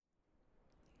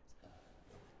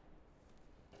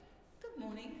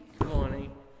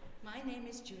My name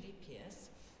is Judy Pierce.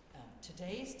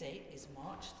 Today's date is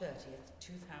March 30th,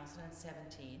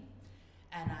 2017,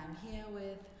 and I'm here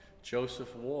with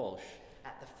Joseph Walsh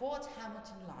at the Fort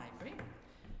Hamilton Library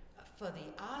for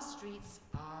the Our Streets,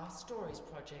 Our Stories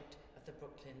project of the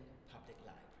Brooklyn Public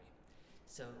Library.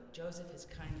 So Joseph has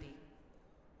kindly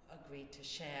agreed to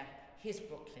share his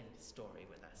Brooklyn story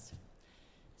with us.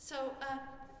 So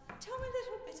tell me a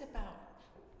little bit about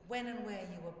when and where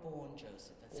you were born,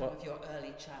 Joseph, and some of your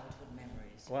early childhood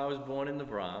memories. Well, I was born in the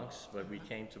Bronx, but we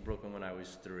came to Brooklyn when I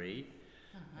was 3,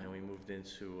 and we moved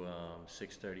into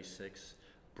 636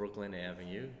 Brooklyn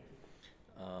Avenue.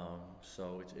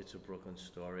 So it's a Brooklyn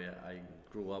story. I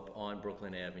grew up on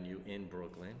Brooklyn Avenue in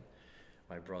Brooklyn.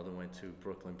 My brother went to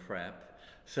Brooklyn Prep.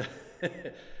 So,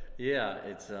 yeah,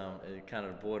 it's kind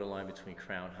of borderline between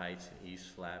Crown Heights and East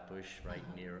Flatbush, right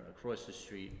across the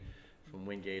street from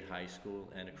Wingate High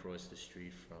School and across the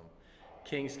street from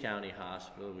Kings County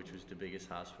Hospital, which was the biggest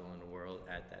hospital in the world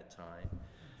at that time.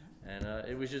 And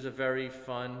it was just a very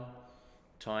fun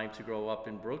time to grow up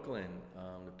in Brooklyn.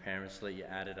 The parents let you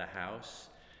out of the house.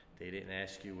 They didn't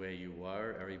ask you where you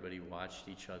were. Everybody watched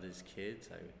each other's kids.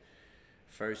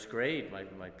 First grade,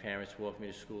 my parents walked me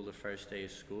to school the first day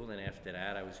of school, and after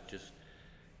that I was just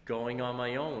going on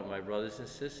my own with my brothers and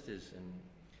sisters and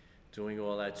doing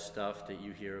all that stuff that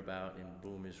you hear about in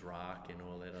Boomers Rock and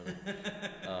all that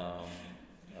other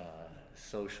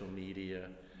social media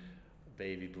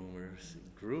baby boomers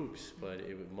groups, but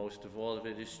most of all of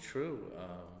it is true.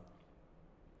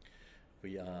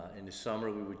 We in the summer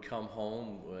we would come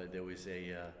home. There was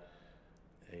a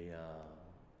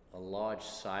large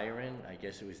siren. I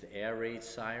guess it was the air raid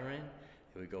siren.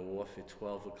 It would go off at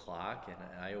 12 o'clock, and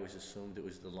I always assumed it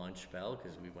was the lunch bell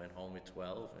because we went home at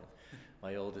 12. And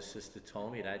my older sister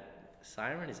told me that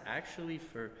siren is actually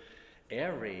for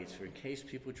air raids, for in case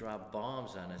people drop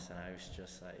bombs on us. And I was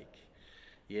just like,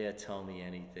 yeah, tell me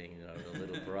anything, the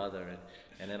little brother.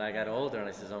 And then I got older and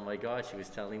I says, oh my God, she was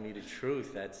telling me the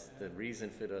truth. That's the reason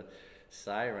for the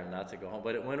siren, not to go home.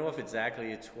 But it went off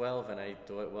exactly at 12, and I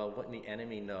thought, well, wouldn't the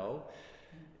enemy know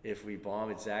if we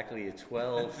bomb exactly at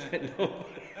 12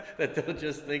 that they'll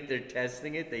just think they're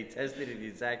testing it? They tested it at the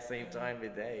exact same time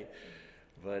of day.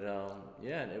 But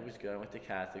yeah, and it was good. I went to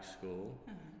Catholic school,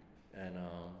 and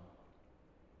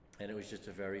it was just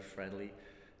a very friendly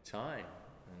time.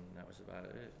 And that was about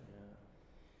it. Yeah.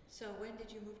 So when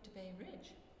did you move to Bay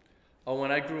Ridge? Oh,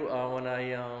 when I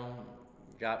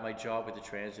got my job with the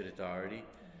Transit Authority,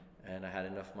 and I had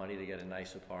enough money to get a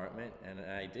nice apartment, and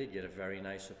I did get a very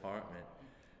nice apartment,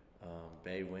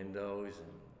 bay windows, and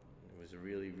it was a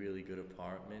really, really good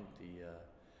apartment.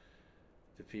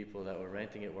 The people that were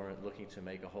renting it weren't looking to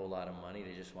make a whole lot of money.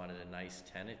 They just wanted a nice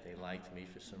tenant. They liked me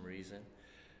for some reason,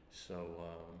 so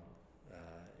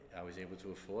I was able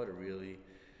to afford a really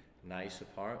nice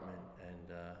apartment,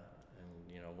 and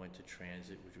went to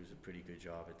Transit, which was a pretty good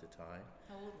job at the time.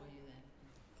 How old were you then?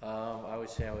 I would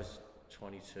say I was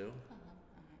 22.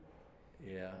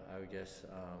 Yeah, I would guess it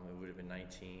would have been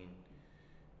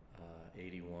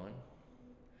 1981.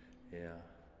 Yeah.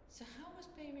 So how was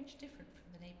Bay Ridge different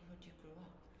from the neighborhood you grew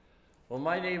up? Well,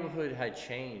 my neighborhood had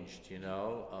changed,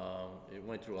 It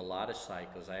went through a lot of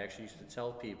cycles. I actually used to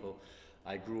tell people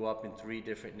I grew up in 3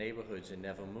 different neighborhoods and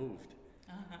never moved.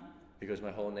 Because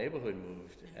my whole neighborhood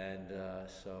moved. And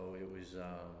so it was,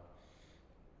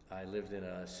 I lived in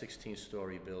a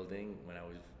 16-story building when I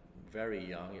was very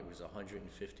young. It was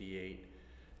 158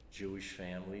 Jewish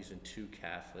families and 2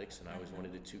 Catholics, and I was one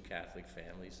of the 2 Catholic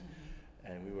families.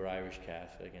 And we were Irish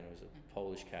Catholic, and it was a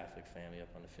Polish Catholic family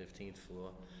up on the 15th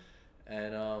floor.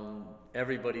 And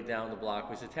everybody down the block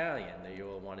was Italian. They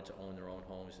all wanted to own their own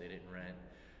homes. They didn't rent.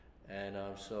 And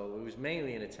so it was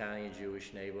mainly an Italian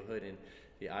Jewish neighborhood, and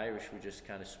the Irish were just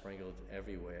kind of sprinkled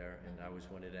everywhere, and I was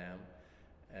one of them.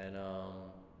 And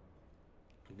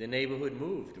the neighborhood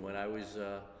moved. When I was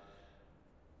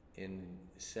in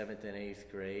 7th and 8th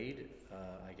grade,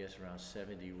 I guess around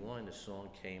 71, the song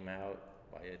came out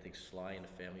by, I think, Sly and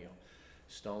the Family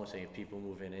Stone, saying people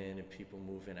moving in and people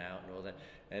moving out and all that.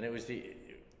 And it was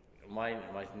my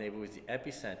neighborhood was the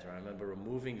epicenter. I remember a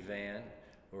moving van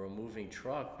or a moving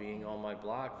truck being on my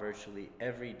block virtually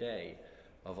every day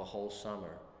of a whole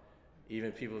summer.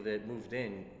 Even people that moved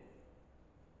in,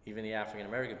 even the African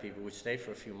American people, would stay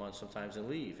for a few months sometimes and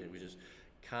leave. It was just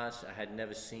constant. I had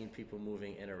never seen people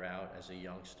moving in or out as a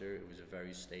youngster. It was a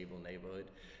very stable neighborhood,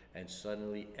 and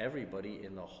suddenly everybody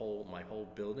in my whole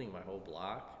building, my whole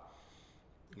block,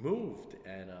 moved.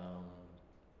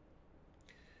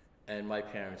 And my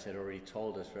parents had already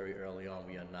told us very early on,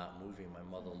 we are not moving. My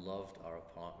mother loved our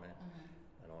apartment,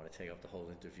 and don't want to take up the whole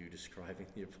interview describing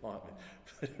the apartment,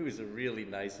 but it was a really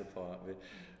nice apartment.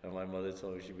 And my mother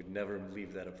told me she would never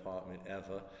leave that apartment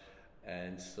ever.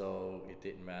 And so it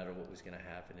didn't matter what was going to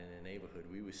happen in the neighborhood,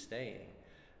 we were staying.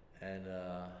 And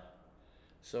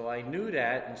so I knew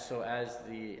that, and so as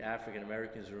the African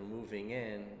Americans were moving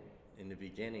in the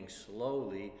beginning,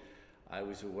 slowly, I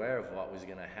was aware of what was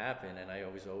going to happen, and I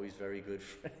was always very good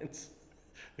friends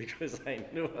because I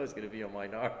knew I was going to be a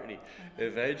minority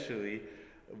eventually.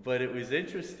 But it was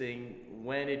interesting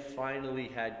when it finally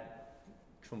had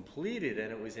completed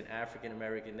and it was an African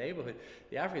American neighborhood.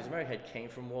 The African American came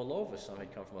from all over. Some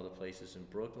had come from other places in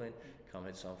Brooklyn,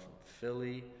 some from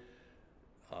Philly,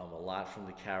 a lot from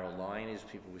the Carolinas.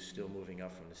 People were still moving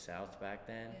up from the South back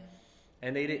then.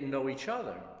 And they didn't know each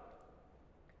other,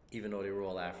 even though they were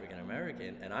all African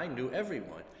American. And I knew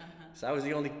everyone. So I was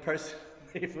the only person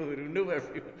in the neighborhood who knew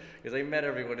everyone, because I met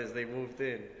everyone as they moved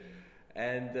in.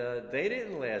 And they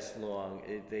didn't last long.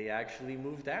 They actually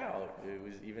moved out. It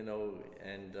was even though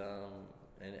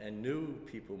and new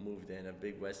people moved in. A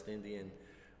big West Indian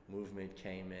movement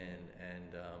came in,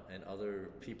 and other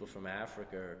people from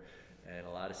Africa, and a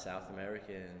lot of South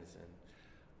Americans,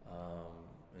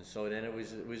 and so then it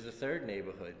was the third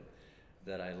neighborhood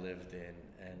that I lived in,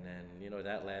 and then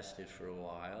that lasted for a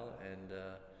while,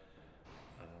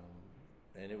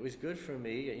 and it was good for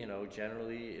me.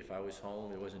 Generally, if I was home,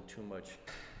 there wasn't too much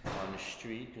on the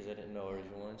street because I didn't know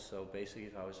everyone. So basically,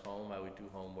 if I was home, I would do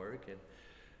homework, and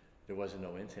there wasn't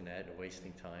no internet and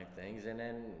wasting time things. And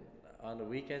then on the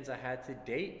weekends, I had to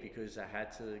date because I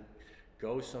had to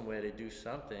go somewhere to do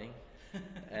something.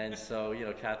 And so,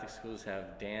 Catholic schools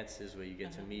have dances where you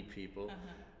get to meet people,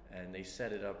 and they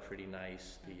set it up pretty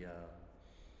nice.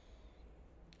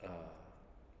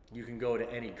 You can go to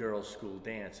any girls' school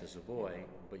dance as a boy,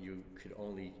 but you could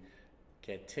only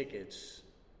get tickets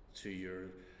to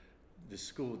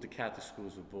the Catholic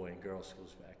schools were boy and girls'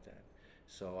 schools back then.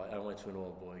 So I went to an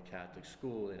all-boy Catholic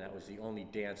school, and that was the only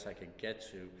dance I could get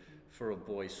to for a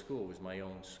boys' school. It was my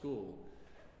own school,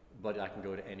 but I can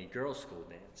go to any girls' school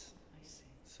dance. I see.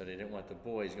 So they didn't want the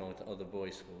boys going to other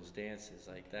boys' schools' dances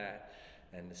like that.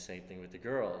 And the same thing with the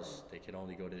girls. They could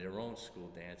only go to their own school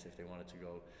dance. If they wanted to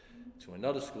go to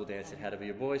another school dance, it had to be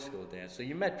a boys' school dance. So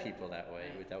you met people that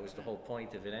way. That was the whole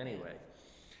point of it anyway.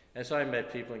 And so I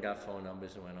met people and got phone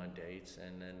numbers and went on dates.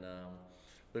 And then,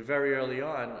 but very early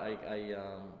on,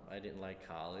 I didn't like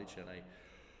college, and I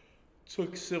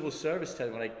took civil service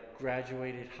test when I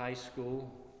graduated high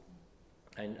school.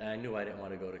 And I knew I didn't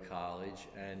want to go to college.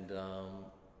 And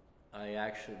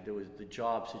the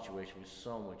job situation was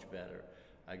so much better.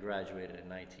 I graduated in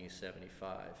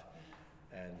 1975,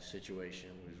 and the situation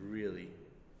was really,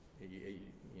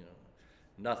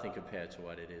 nothing compared to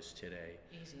what it is today.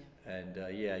 Easier. And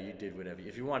you did whatever.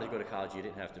 If you wanted to go to college, you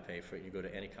didn't have to pay for it. You go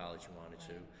to any college you wanted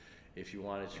to. If you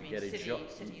wanted to get a job,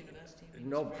 city university.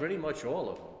 no, pretty much all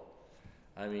of them.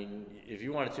 I mean, if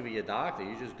you wanted to be a doctor,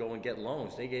 you just go and get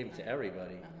loans. They gave them to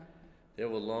everybody. There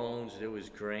were loans, there was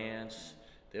grants.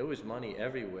 There was money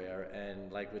everywhere, and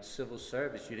like with civil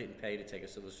service, you didn't pay to take a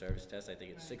civil service test. I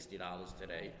think it's $60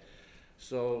 today.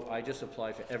 So I just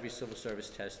applied for every civil service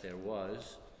test there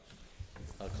was,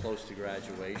 close to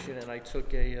graduation, and I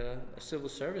took a civil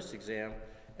service exam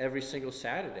every single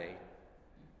Saturday.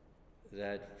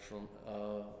 That from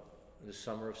the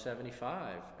summer of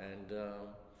 '75,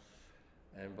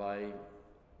 and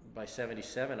by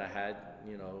 '77, I had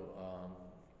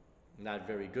not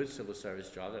very good civil service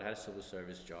job. I had a civil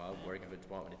service job, working for the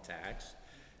Department of Tax,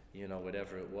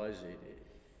 whatever it was.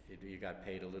 You got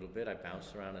paid a little bit. I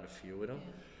bounced around in a few of them.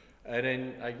 And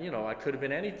then, I could have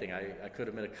been anything. I could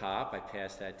have been a cop. I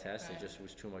passed that test. It just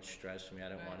was too much stress for me. I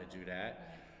didn't want to do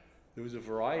that. There was a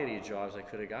variety of jobs I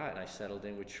could have gotten. I settled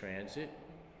in with transit,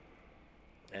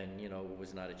 and, it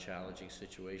was not a challenging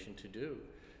situation to do.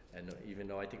 And even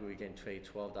though I think we were getting paid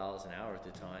 $12 an hour at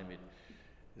the time,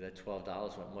 that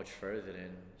 $12 went much further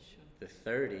than the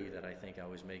 $30 that I think I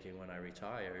was making when I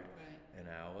retired an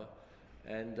hour.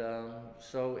 And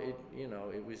so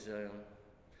it was,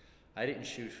 I didn't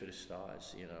shoot for the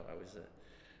stars. I was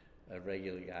a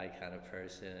regular guy kind of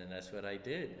person, and that's what I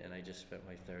did. And I just spent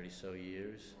my 30-so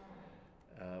years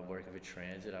working for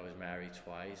transit. I was married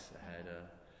twice. I had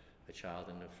a child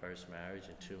in the first marriage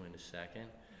and 2 in the second.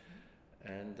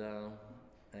 And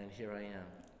here I am.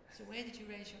 So where did you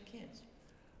raise your kids?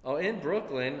 Oh, in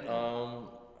Brooklyn.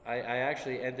 I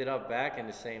actually ended up back in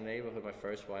the same neighborhood. My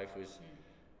first wife was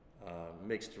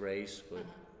mixed race, but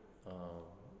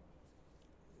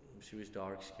she was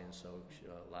dark skinned, so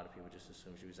a lot of people just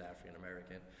assumed she was African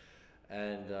American.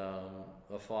 And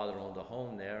her father owned a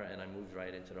home there, and I moved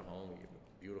right into the home.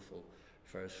 Beautiful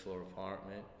first floor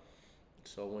apartment.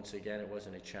 So once again, it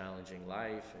wasn't a challenging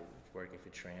life. Working for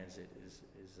transit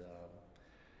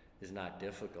is not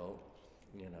difficult,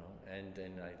 you know. And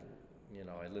then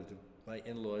I lived in my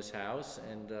in-laws' house,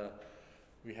 and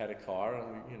we had a car,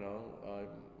 and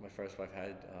my first wife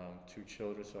had 2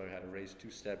 children, so I had to raise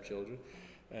 2 stepchildren,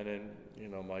 and then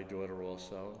my daughter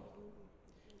also.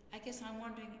 I guess I'm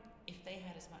wondering if they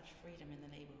had as much freedom in the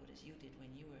neighborhood as you did when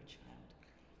you were a child.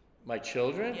 My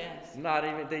children? Yes. Not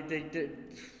even, they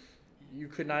did, you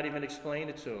could not even explain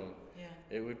it to them. Yeah.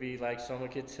 It would be like someone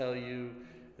could tell you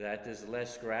that there's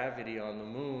less gravity on the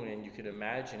moon and you could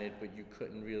imagine it, but you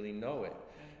couldn't really know it.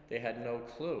 Right. They had no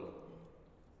clue.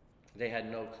 They had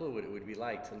no clue what it would be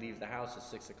like to leave the house at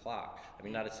 6 o'clock. I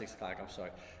mean, not at 6 o'clock, I'm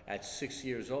sorry, at 6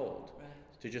 years old.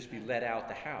 Right. To just be let out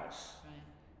the house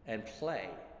and play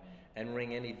and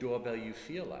ring any doorbell you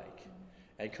feel like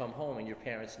and come home and your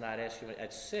parents not ask you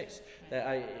at 6. That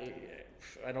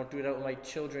I don't do that with my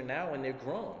children now when they're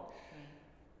grown.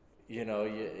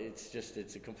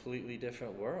 It's a completely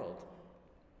different world.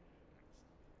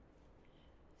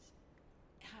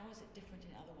 How is it different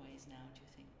in other ways now, do you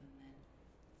think, than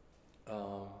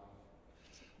then?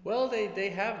 Well, they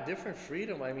have different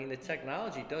freedom. I mean, the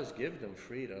technology does give them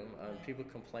freedom. People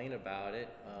complain about it.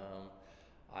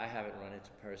 I haven't run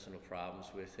into personal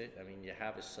problems with it. I mean, you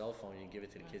have a cell phone, you give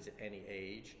it to the kids at any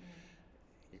age.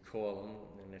 You call them,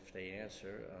 and if they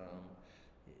answer,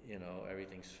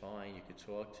 everything's fine. You could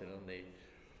talk to them. They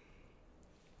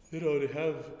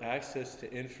have access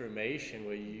to information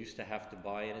where you used to have to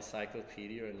buy an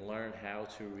encyclopedia and learn how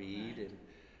to read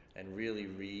and really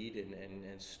read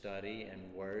and study and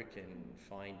work and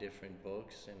find different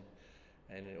books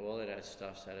and all of that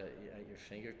stuff's at your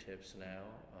fingertips now.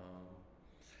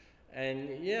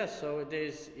 So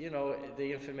there's,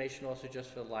 the information also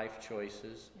just for life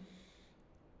choices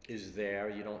is there.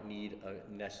 You don't need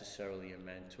necessarily a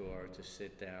mentor to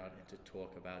sit down and to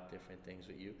talk about different things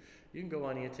with you. You can go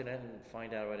on the internet and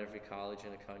find out about every college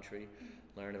in the country,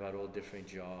 learn about all different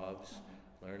jobs,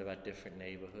 learn about different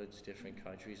neighborhoods, different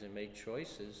countries, and make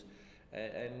choices.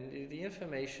 And the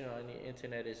information on the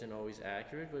internet isn't always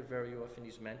accurate, but very often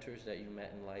these mentors that you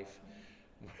met in life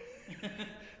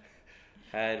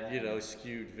had,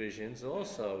 skewed visions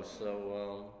also.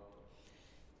 So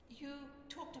you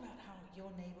talked about how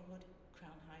your neighborhood,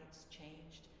 Crown Heights,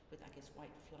 changed with, I guess,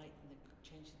 white flight and the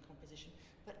change in composition.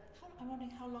 But I'm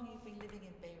wondering how long you've been living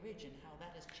in Bay Ridge and how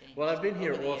that has changed. Well, I've been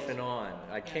here off and on.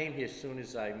 I came here as soon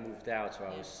as I moved out, so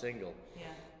I was single.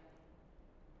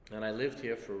 Yeah. And I lived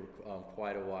here for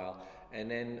quite a while. And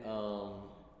then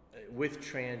with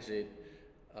transit,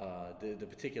 the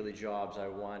particular jobs I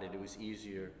wanted, it was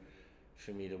easier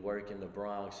for me to work in the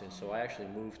Bronx. And so I actually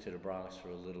moved to the Bronx for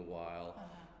a little while.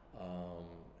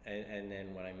 And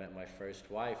then when I met my first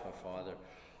wife, her father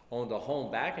owned a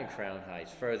home back in Crown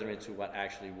Heights, further into what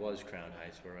actually was Crown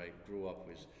Heights, where I grew up,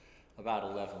 was about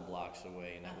 11 blocks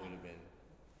away, and that would have been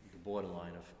the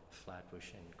borderline of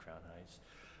Flatbush and Crown Heights.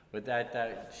 But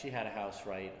that she had a house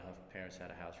her parents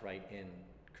had a house right in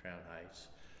Crown Heights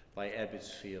by Ebbets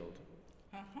Field.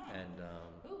 And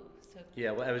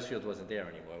well, Ebbets Field wasn't there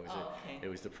anymore. It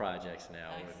was the projects now,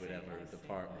 or whatever, the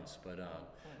apartments.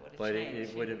 But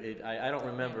it would have. I don't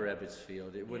remember Ebbets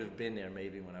Field. It would have been there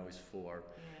maybe when I was 4,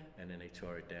 and then they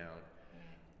tore it down.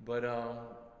 But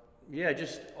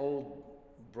just old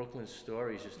Brooklyn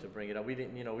stories, just to bring it up. We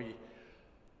didn't,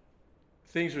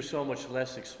 things were so much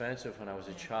less expensive when I was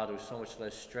a child. There was so much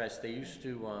less stress. They used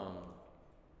to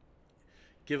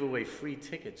give away free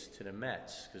tickets to the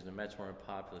Mets, because the Mets weren't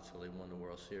popular till they won the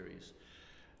World Series.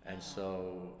 And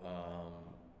so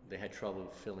they had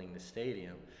trouble filling the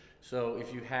stadium. So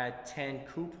if you had 10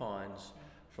 coupons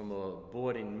from a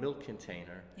bought-in milk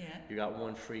container, you got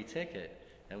 1 free ticket.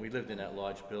 And we lived in that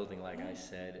large building, like I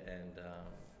said, and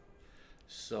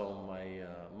so my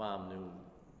mom knew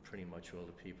pretty much all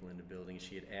the people in the building.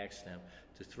 She had asked them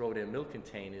to throw their milk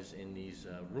containers in these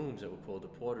rooms that were called the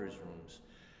porter's rooms.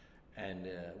 And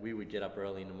we would get up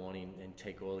early in the morning and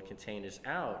take all the containers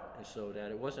out, and so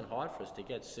that it wasn't hard for us to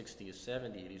get 60 or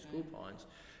 70 of these coupons.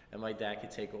 And my dad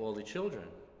could take all the children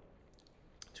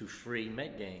to free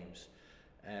Met games.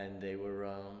 And they were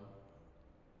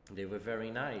very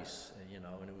nice,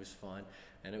 and it was fun.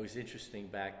 And it was interesting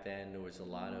back then, there was a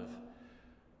lot of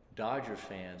Dodger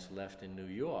fans left in New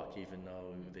York, even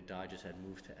though the Dodgers had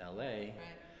moved to LA. Right.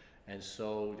 And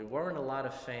so there weren't a lot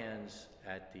of fans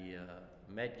at the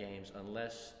Met games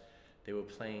unless they were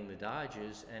playing the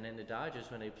Dodgers. And then the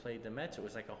Dodgers, when they played the Mets, it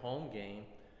was like a home game.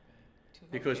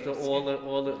 Because the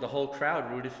whole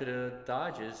crowd rooted for the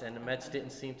Dodgers, and the Mets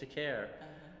didn't seem to care.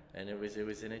 and it was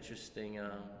an interesting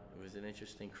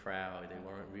crowd. They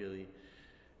weren't really.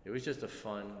 It was just a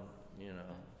fun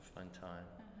time.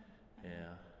 Yeah.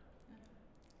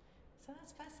 So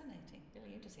that's fascinating,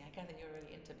 really interesting. I gather you're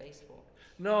really into baseball.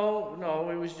 No,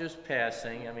 it was just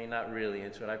passing. I mean, not really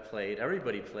into it. I played.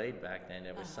 Everybody played back then.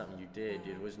 It was something you did.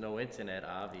 There was no internet,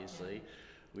 obviously. Yeah.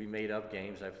 We made up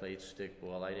games. I played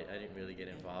stickball. I didn't really get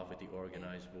involved with the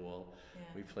organized ball. Yeah.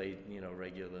 We played,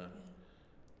 regular,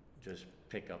 just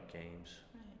pickup games.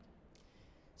 Right.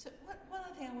 So one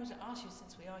other thing I wanted to ask you,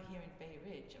 since we are here in Bay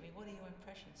Ridge, I mean, what are your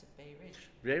impressions of Bay Ridge?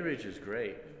 Bay Ridge is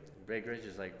great. Bay Ridge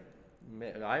is like,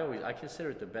 I consider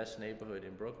it the best neighborhood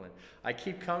in Brooklyn. I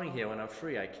keep coming here when I'm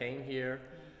free. I came here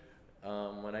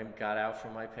when I got out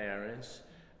from my parents,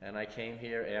 and I came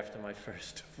here after my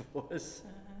first divorce,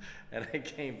 and I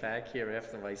came back here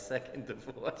after my second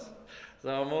divorce. So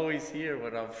I'm always here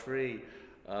when I'm free.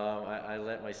 I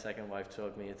let my second wife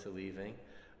talk me into leaving.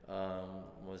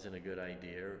 Wasn't a good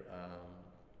idea.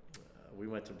 We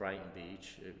went to Brighton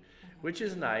Beach, which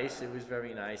is nice. It was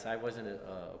very nice. I wasn't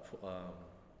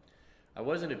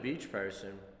a beach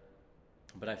person,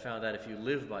 but I found out if you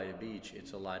live by the beach,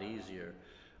 it's a lot easier.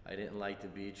 I didn't like the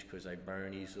beach because I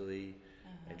burn easily,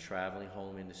 and traveling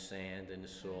home in the sand and the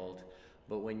salt.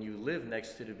 But when you live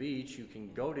next to the beach, you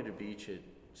can go to the beach at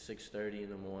 6:30 in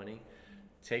the morning,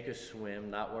 take a swim,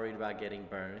 not worried about getting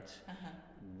burnt,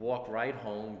 walk right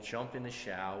home, jump in the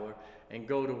shower, and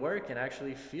go to work and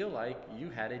actually feel like you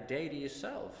had a day to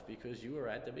yourself because you were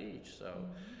at the beach. So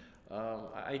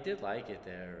I did like it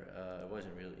there. It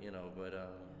wasn't really,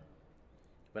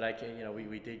 but I can,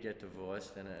 we did get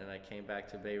divorced, and I came back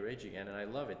to Bay Ridge again, and I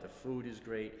love it. The food is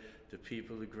great, the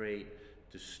people are great,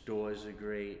 the stores are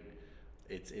great.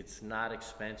 It's not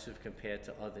expensive compared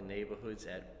to other neighborhoods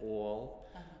at all,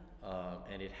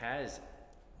 and it has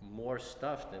more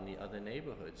stuff than the other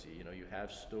neighborhoods. You have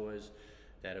stores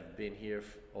that have been here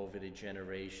over the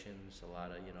generations. A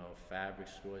lot of fabric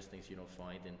stores, things you don't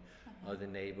find in other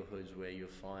neighborhoods, where you'll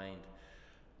find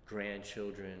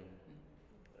grandchildren,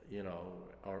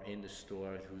 are in the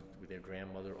store who their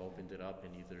grandmother opened it up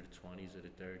in either the 20s or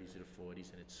the 30s or the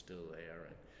 40s, and it's still there.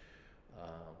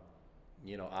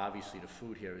 And obviously the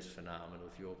food here is phenomenal.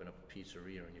 If you open up a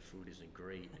pizzeria and your food isn't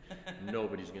great,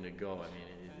 nobody's gonna go. I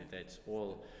mean, that's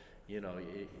all.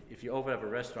 If you open up a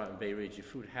restaurant in Bay Ridge, your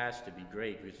food has to be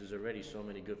great because there's already so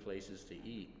many good places to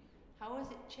eat. How has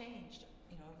it changed,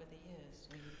 over the years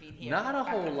when you've been here? Not a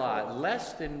whole lot.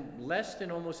 Less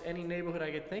than almost any neighborhood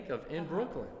I could think of in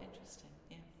Brooklyn. Interesting.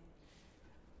 Yeah.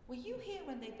 Were you here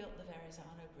when they built the Verrazano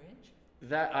Bridge?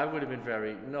 I would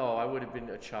have been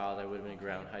a child. I would have been in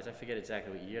Ground Heights. I forget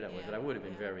exactly what year that was, but I would have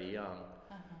been very young.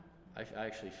 I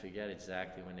actually forget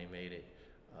exactly when they made it.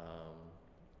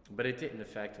 But it didn't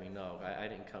affect me, no. I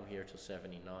didn't come here till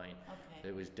 79. Okay.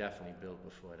 It was definitely built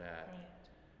before that.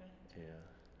 Right. Yeah.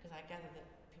 Because I gather that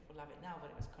people love it now, but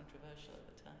it was controversial at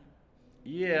the time.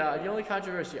 Yeah, the only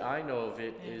controversy I know of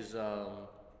it is, and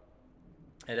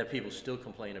that people still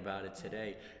complain about it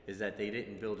today, is that they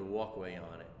didn't build a walkway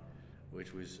on it,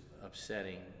 which was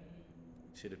upsetting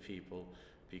to the people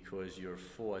because you're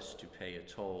forced to pay a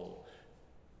toll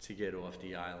to get off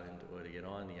the island or to get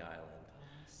on the island.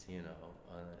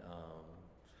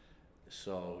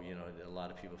 So a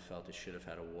lot of people felt it should have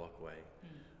had a walkway.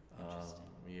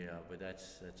 Yeah, but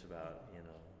that's about.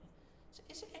 So,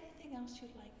 is there anything else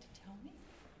you'd like to tell me?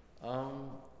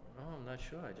 No, I'm not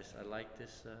sure. I like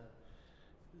this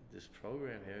this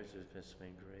program here. It's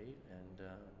been great, and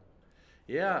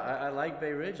yeah, I like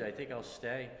Bay Ridge. I think I'll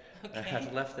stay. Okay.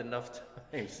 I've left enough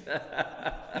times.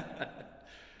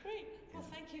 Great. Well,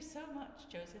 thank you so much,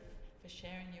 Joseph, for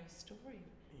sharing your story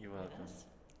You're with welcome. us.